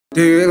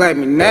Do you like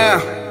me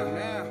now?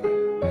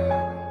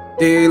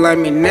 Do you like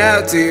me now?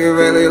 Do you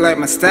really like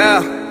my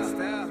style?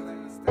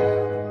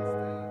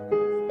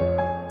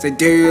 Say,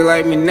 do you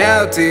like me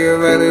now? Do you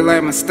really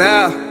like my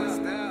style?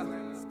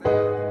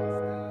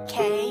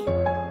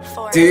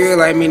 Do you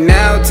like me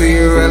now? Do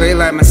you really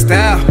like my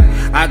style?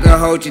 I can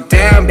hold you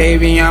down,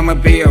 baby, I'ma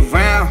be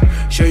around.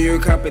 Show you a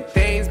couple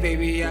things,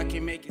 baby, I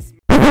can make it.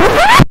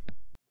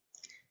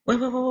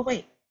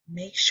 Wait.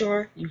 Make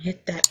sure you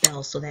hit that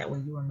bell so that way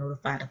you are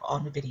notified of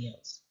all new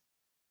videos.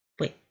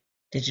 Wait,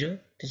 did you do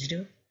it? Did you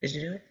do it? Did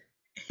you do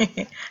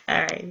it?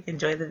 Alright,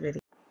 enjoy the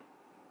video.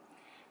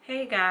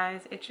 Hey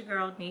guys, it's your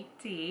girl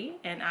Nique,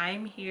 and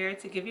I'm here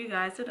to give you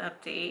guys an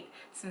update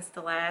since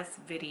the last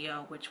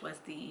video, which was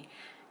the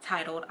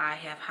titled I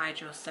have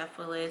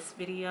hydrocephalus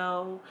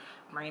video,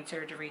 brain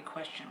surgery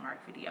question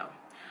mark video.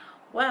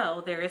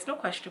 Well, there is no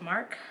question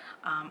mark.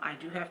 I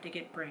do have to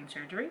get brain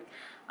surgery,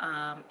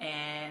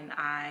 and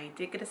I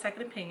did get a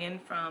second opinion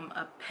from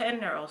a Penn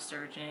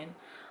neurosurgeon,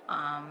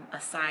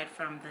 aside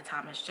from the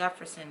Thomas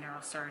Jefferson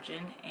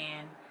neurosurgeon,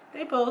 and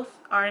they both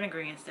are in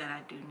agreement that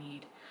I do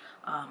need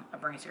a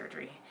brain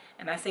surgery.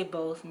 And I say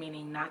both,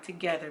 meaning not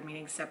together,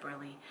 meaning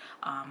separately.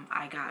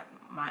 I got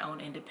my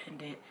own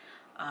independent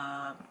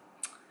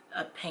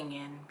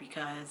opinion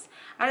because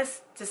I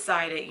just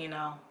decided, you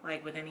know,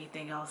 like with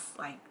anything else,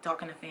 like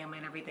talking to family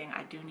and everything,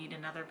 I do need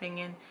another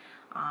opinion.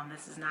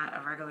 This is not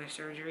a regular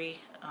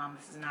surgery.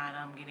 This is not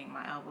getting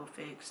my elbow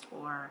fixed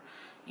or,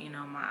 you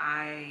know, my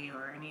eye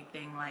or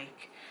anything.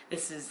 Like,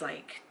 this is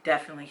like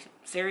definitely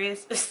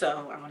serious.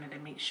 So I wanted to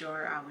make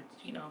sure I was,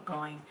 you know,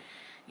 going,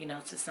 you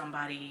know, to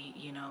somebody,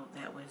 you know,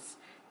 that was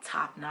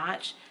top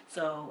notch.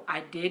 So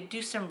I did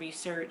do some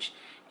research,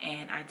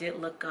 and I did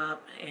look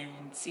up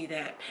and see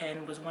that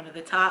Penn was one of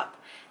the top,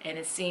 and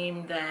it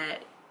seemed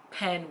that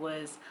Penn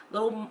was a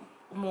little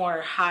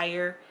more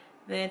higher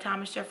than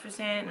Thomas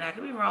Jefferson, and I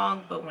could be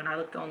wrong, but when I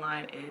looked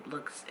online, it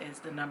looks as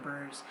the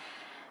numbers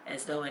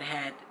as though it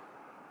had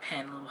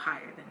Penn a little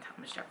higher than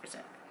Thomas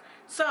Jefferson.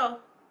 So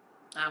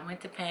I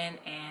went to Penn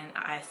and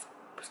I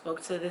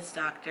spoke to this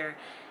doctor,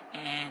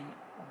 and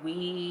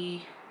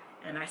we,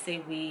 and I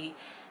say we,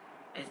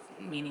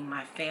 meaning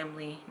my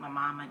family, my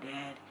mom, my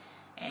dad,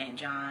 and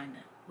John,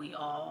 we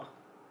all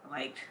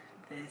liked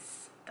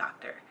this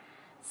doctor.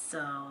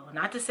 So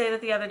not to say that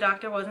the other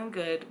doctor wasn't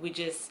good, we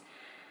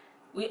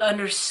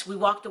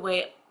walked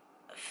away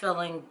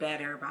feeling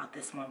better about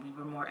this one. We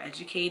were more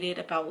educated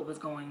about what was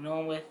going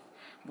on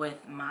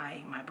with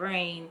my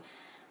brain.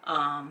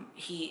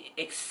 He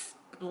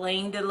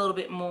explained it a little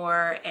bit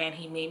more, and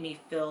he made me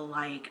feel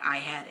like I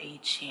had a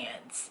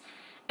chance.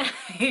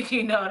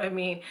 You know what I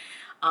mean?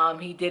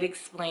 He did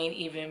explain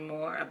even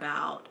more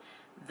about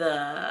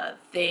the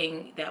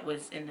thing that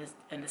was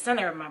in the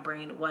center of my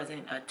brain. It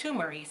wasn't a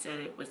tumor. He said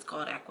it was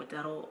called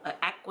aqueductal. I'm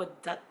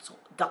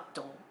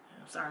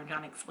sorry, I'm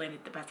trying to explain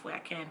it the best way I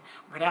can,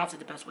 pronounce it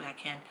the best way I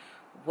can.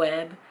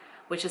 Web,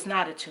 which is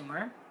not a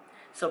tumor.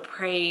 So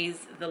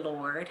praise the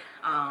Lord.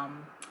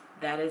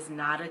 That is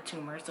not a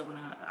tumor, so we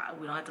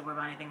don't have to worry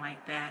about anything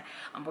like that.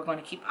 We're going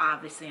to keep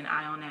obviously an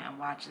eye on that and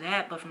watch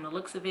that. But from the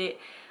looks of it,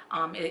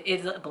 it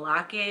is a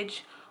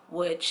blockage,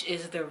 which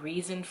is the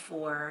reason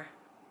for,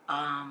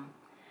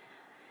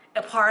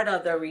 a part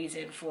of the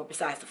reason for,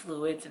 besides the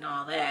fluids and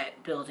all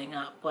that building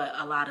up, but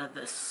a lot of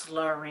the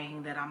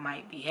slurring that I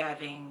might be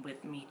having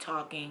with me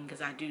talking,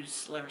 because I do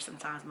slur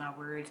sometimes my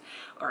words,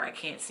 or I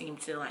can't seem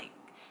to like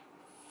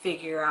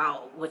figure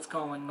out what's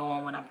going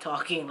on when I'm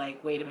talking,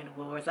 like, wait a minute,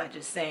 what was I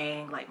just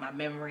saying, like my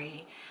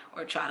memory,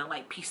 or try to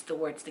like piece the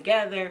words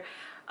together.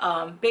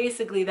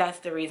 Basically that's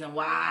the reason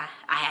why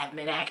I have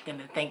been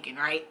acting and thinking,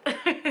 right?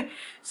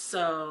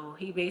 So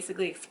he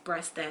basically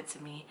expressed that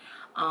to me.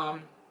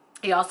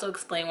 He also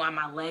explained why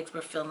my legs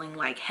were feeling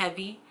like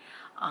heavy.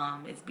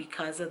 It's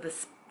because of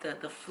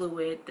the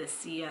fluid, the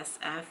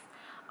CSF,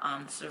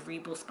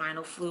 cerebral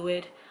spinal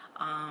fluid.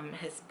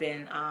 Has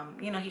been,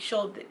 you know, he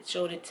showed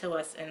it to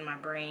us in my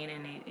brain,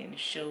 and it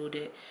showed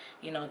it,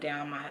 you know,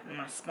 down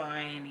my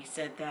spine, and he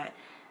said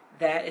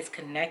that is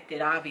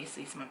connected,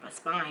 obviously, so my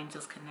spine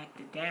just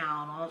connected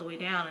down, all the way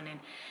down,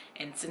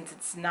 and since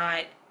it's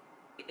not,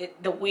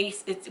 the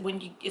waste, it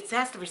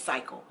has to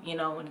recycle, you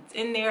know, and it's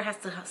in there, it has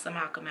to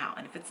somehow come out,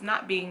 and if it's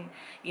not being,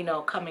 you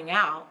know, coming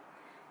out,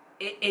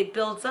 it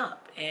builds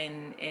up,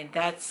 and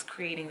that's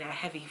creating that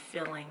heavy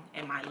feeling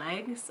in my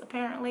legs,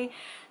 apparently.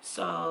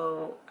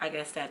 So I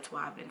guess that's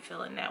why I've been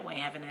feeling that way,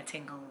 having that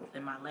tingle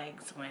in my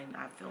legs when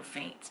I feel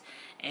faint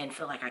and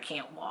feel like I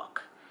can't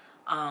walk.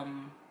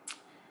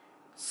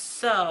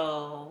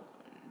 So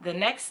the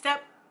next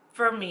step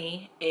for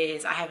me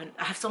is I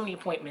have so many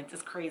appointments.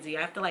 It's crazy.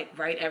 I have to like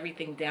write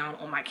everything down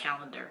on my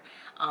calendar,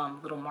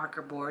 little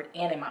marker board,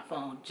 and in my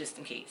phone, just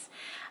in case.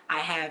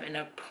 I have an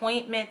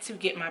appointment to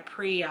get my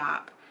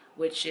pre-op,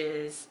 which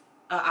is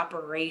an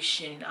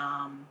operation,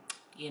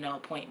 you know,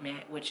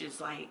 appointment, which is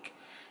like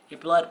your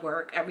blood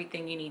work,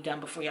 everything you need done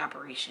before your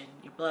operation,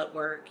 your blood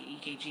work, your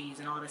EKGs,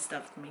 and all this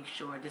stuff to make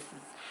sure this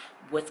is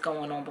what's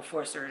going on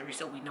before surgery,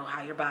 so we know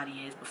how your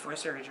body is before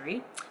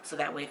surgery. So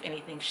that way, if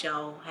anything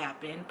shall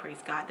happen,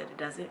 praise God that it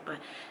doesn't, but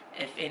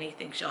if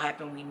anything shall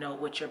happen, we know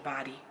what your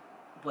body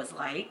was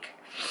like.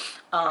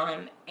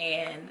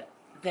 And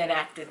then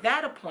after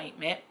that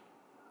appointment,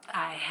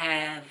 I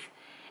have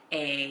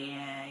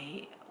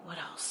what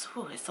else?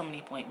 Whew, there's so many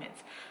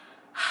appointments.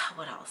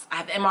 What else? I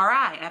have MRI.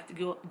 I have to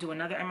go do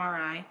another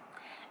MRI.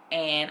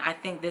 And I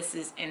think this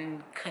is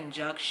in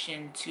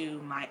conjunction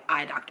to my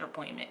eye doctor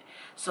appointment.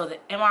 So the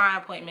MRI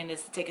appointment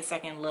is to take a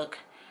second look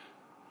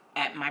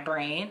at my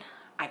brain,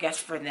 I guess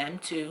for them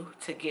to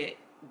get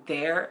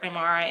their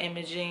MRI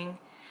imaging,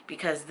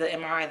 because the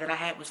MRI that I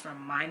had was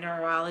from my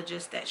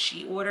neurologist that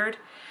she ordered,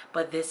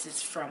 but this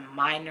is from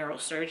my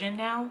neurosurgeon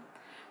now.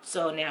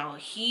 So now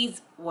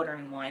he's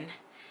ordering one,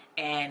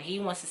 and he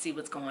wants to see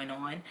what's going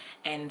on,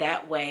 and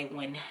that way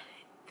when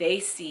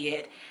they see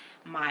it,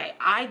 my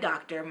eye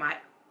doctor, my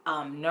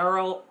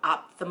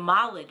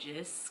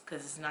neuro-ophthalmologist,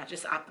 because it's not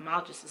just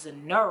ophthalmologist, it's a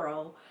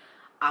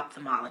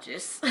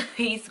neuro-ophthalmologist,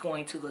 he's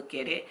going to look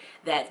at it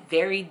that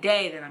very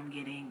day that I'm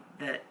getting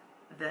the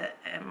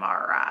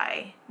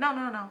MRI.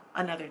 No,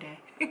 another day.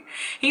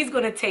 He's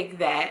going to take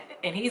that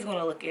and he's going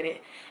to look at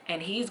it,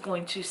 and he's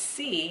going to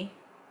see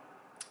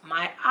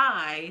my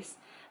eyes,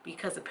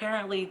 because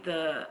apparently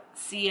the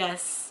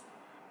CSF,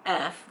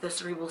 the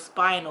cerebral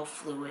spinal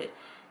fluid,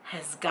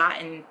 has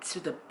gotten to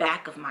the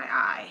back of my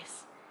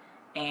eyes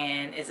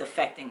and is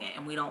affecting it,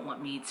 and we don't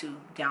want me to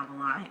down the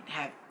line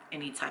have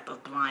any type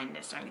of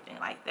blindness or anything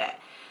like that.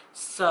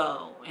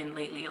 So, and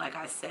lately, like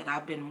I said,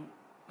 I've been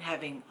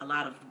having a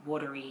lot of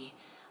watery,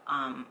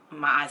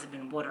 my eyes have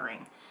been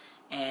watering.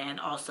 And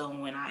also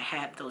when I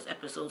had those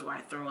episodes where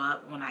I throw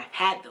up, when I've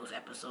had those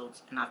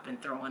episodes and I've been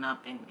throwing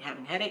up and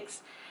having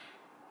headaches,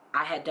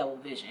 I had double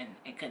vision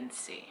and couldn't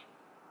see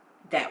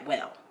that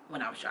well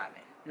when I was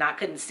driving. Not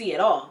couldn't see at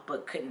all,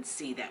 but couldn't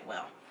see that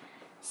well.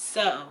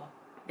 So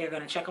they're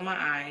going to check on my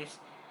eyes,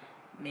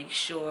 make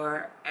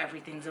sure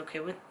everything's okay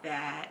with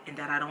that, and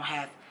that I don't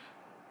have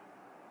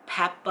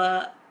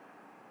papilledema?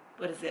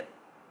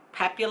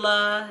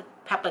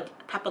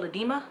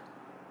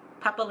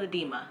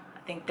 Papilledema. I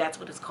think that's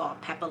what it's called,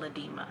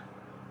 papilledema.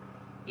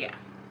 Yeah.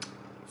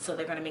 So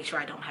they're going to make sure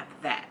I don't have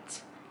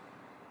that.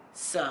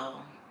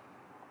 So,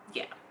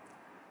 yeah.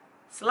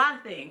 It's a lot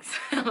of things.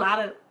 A lot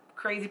of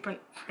crazy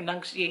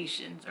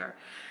pronunciations or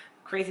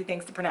crazy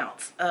things to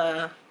pronounce.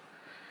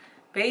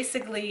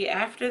 Basically,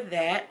 after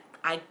that,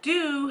 I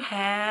do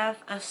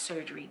have a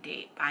surgery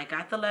date. I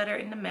got the letter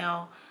in the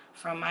mail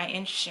from my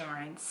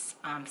insurance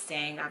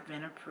saying I've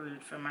been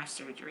approved for my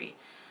surgery.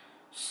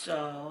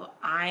 So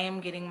I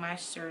am getting my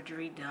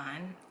surgery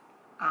done.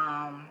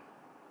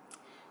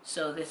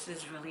 So this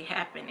is really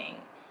happening.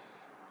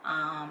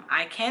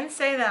 I can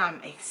say that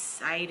I'm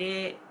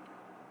excited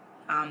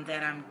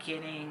that I'm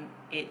getting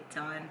it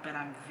done, but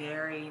I'm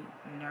very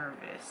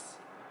nervous.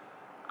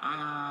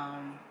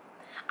 I'm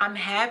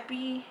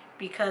happy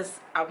because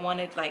I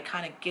wanted like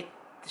kind of get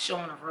the show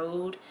on the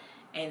road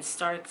and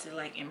start to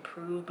like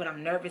improve, but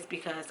I'm nervous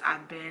because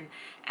I've been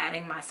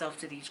adding myself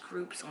to these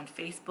groups on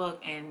Facebook,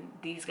 and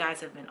these guys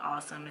have been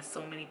awesome. There's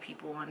so many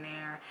people on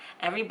there.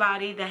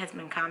 Everybody that has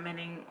been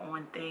commenting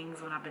on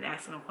things when I've been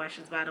asking them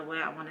questions, by the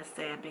way, I want to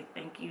say a big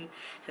thank you,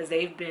 because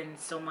they've been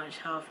so much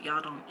help,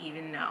 y'all don't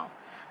even know.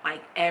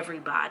 Like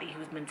everybody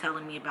who's been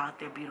telling me about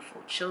their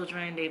beautiful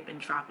children, they've been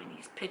dropping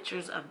these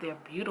pictures of their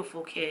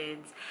beautiful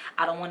kids.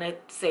 I don't want to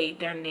say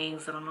their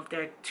names. I don't know if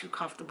they're too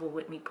comfortable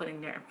with me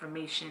putting their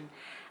information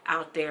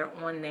out there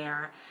on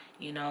there.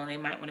 You know, they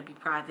might want to be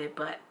private,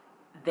 but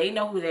they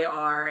know who they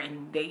are,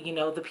 and they, you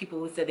know, the people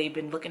who said they've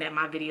been looking at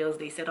my videos,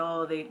 they said,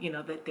 oh, they, you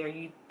know, that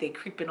they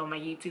creeping on my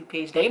YouTube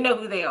page. They know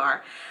who they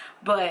are,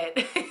 but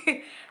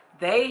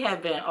they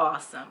have been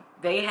awesome.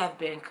 They have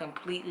been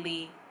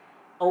completely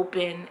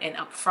open and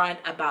upfront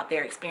about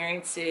their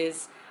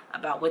experiences,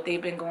 about what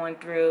they've been going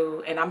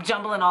through, and I'm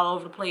jumbling all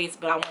over the place,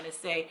 but I want to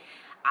say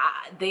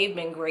they've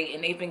been great,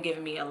 and they've been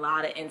giving me a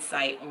lot of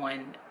insight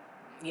on,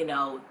 you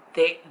know,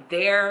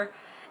 their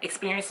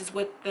experiences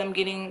with them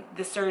getting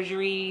the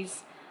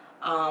surgeries.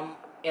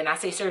 And I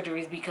say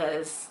surgeries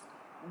because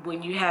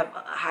when you have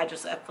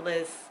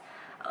hydrocephalus,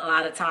 a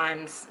lot of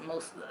times,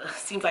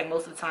 seems like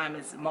most of the time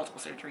is multiple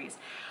surgeries.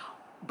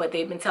 But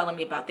they've been telling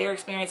me about their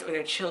experience or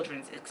their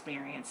children's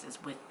experiences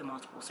with the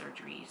multiple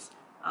surgeries.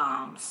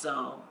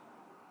 So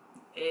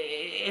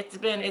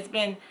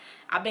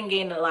I've been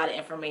gaining a lot of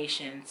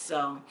information.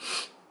 So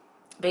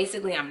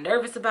basically I'm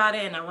nervous about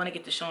it, and I want to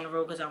get the show on the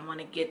road because I want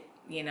to get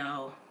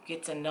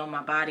to know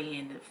my body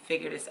and to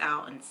figure this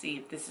out and see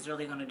if this is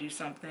really going to do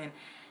something,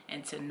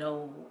 and to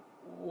know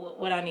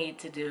what I need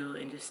to do,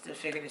 and just to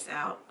figure this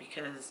out,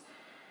 because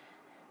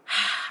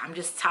I'm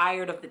just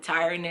tired of the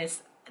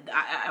tiredness.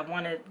 I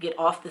want to get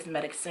off this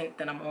medicine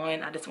that I'm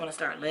on. I just want to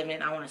start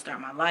living. I want to start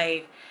my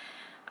life.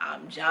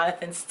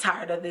 Jonathan's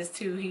tired of this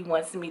too. He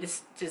wants me to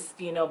just,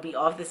 you know, be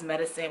off this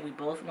medicine. We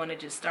both want to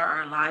just start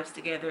our lives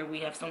together. We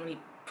have so many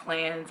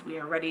plans. We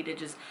are ready to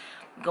just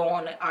go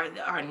on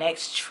our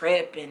next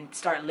trip and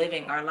start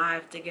living our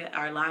lives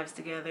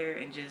together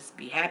and just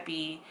be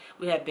happy.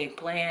 We have big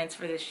plans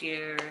for this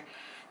year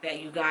that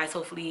you guys,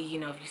 hopefully, you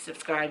know, if you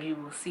subscribe, you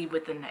will see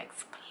what the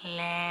next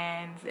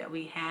plans that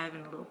we have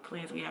and the little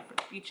plans we have for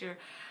the future.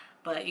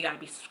 But you got to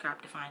be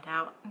subscribed to find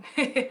out.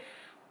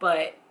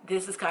 But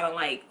this is kind of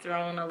like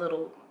throwing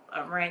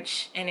a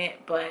wrench in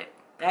it, but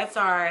that's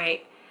all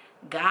right.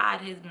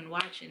 God has been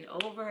watching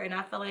over, and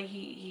I feel like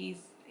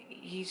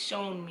he's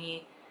shown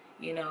me,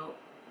 you know,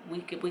 we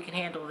can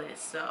handle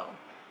this. So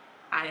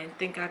I didn't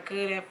think I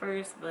could at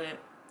first, but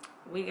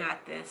we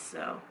got this.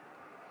 So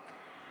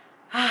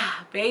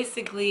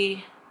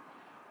basically,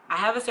 I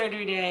have a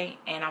surgery day,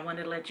 and I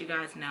wanted to let you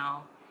guys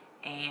know.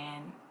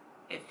 And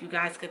if you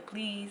guys could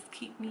please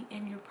keep me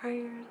in your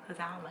prayers, because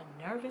I'm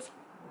a nervous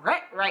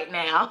wreck right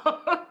now.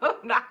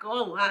 I'm not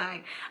gonna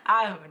lie,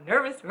 I am a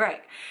nervous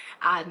wreck.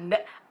 I've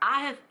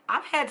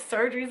had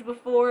surgeries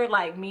before,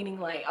 like, meaning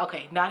like,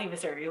 okay, not even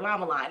surgery, why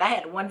am I lying? I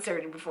had one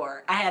surgery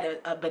before. I had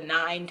a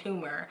benign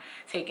tumor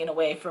taken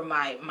away from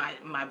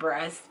my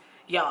breast.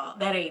 Y'all,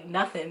 that ain't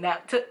nothing.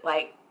 That took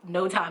like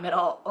no time at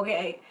all.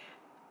 Okay,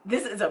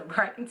 this is a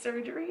brain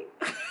surgery.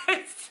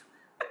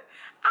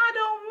 I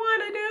don't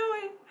want to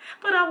do it,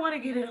 but I want to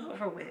get it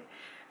over with.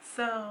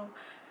 So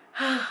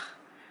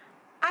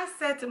I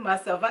said to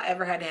myself, if I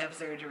ever had to have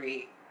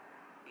surgery,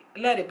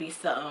 let it be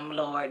something,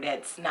 Lord,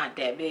 that's not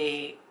that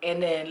big.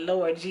 And then,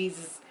 Lord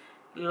Jesus,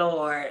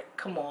 Lord,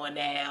 come on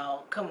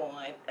now, come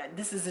on.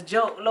 This is a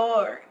joke,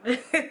 Lord.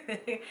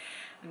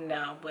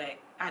 No, but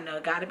I know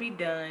it got to be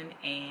done,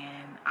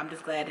 and I'm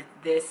just glad it's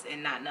this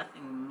and not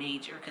nothing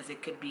major, because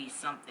it could be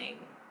something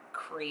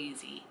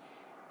crazy.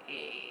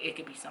 It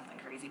could be something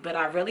crazy. But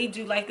I really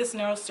do like this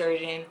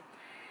neurosurgeon.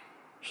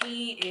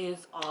 He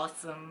is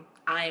awesome.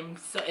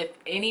 If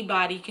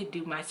anybody could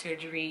do my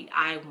surgery,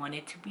 I want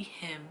it to be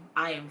him.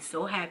 I am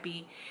so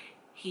happy.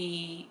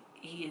 He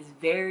is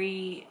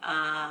very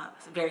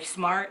very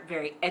smart,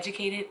 very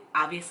educated,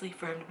 obviously,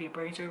 for him to be a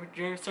brain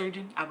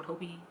surgeon. I would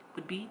hope he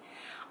would be.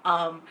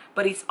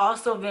 But he's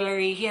also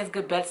he has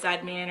good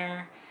bedside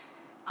manner.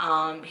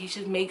 He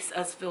just makes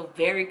us feel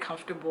very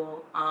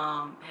comfortable.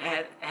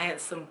 Had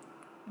some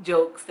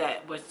jokes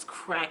that was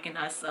cracking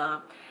us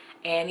up.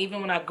 And even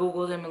when I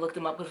Googled him and looked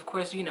him up, because of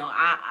course, you know,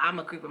 I'm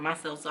a creeper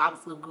myself, so I was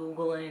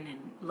Googling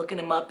and looking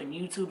him up and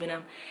YouTubing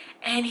him.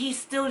 And he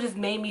still just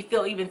made me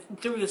feel, even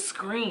through the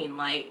screen,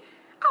 like,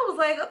 I was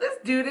like, oh, this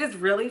dude is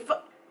really fun.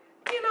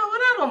 You know,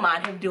 and I don't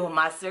mind him doing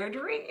my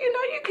surgery. You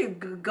know, you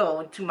could go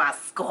into my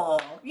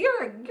skull.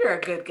 You're a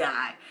good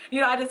guy.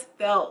 You know, I just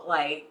felt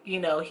like, you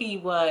know, he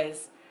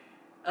was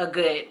a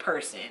good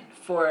person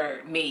for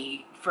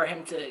me, for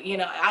him to, you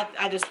know,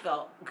 I just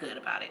felt good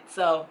about it.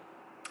 So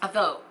I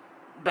felt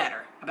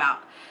better about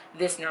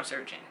this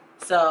neurosurgeon.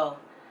 So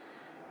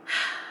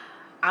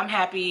I'm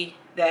happy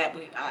that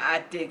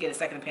I did get a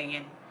second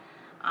opinion.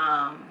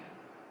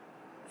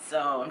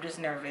 So I'm just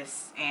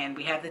nervous, and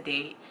we have the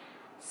date.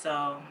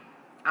 So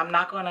I'm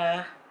not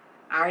gonna,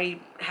 I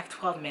already have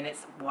 12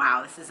 minutes.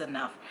 Wow, this is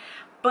enough.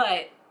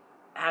 But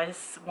I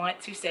just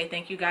want to say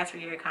thank you guys for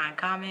your kind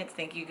comments.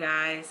 Thank you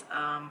guys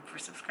for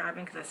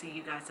subscribing, because I see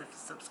you guys have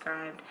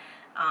subscribed.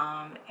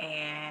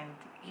 And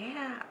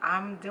yeah,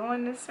 I'm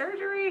doing this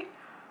surgery.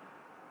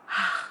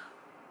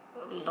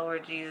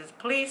 Lord Jesus,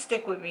 please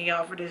stick with me,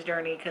 y'all, for this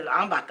journey, because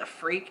I'm about to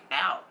freak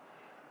out.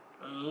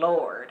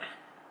 Lord,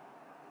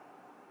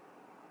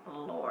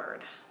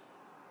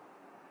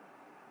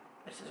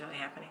 this is really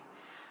happening.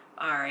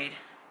 All right,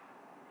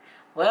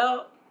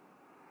 well,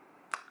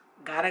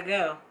 gotta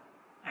go.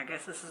 I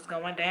guess this is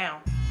going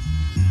down.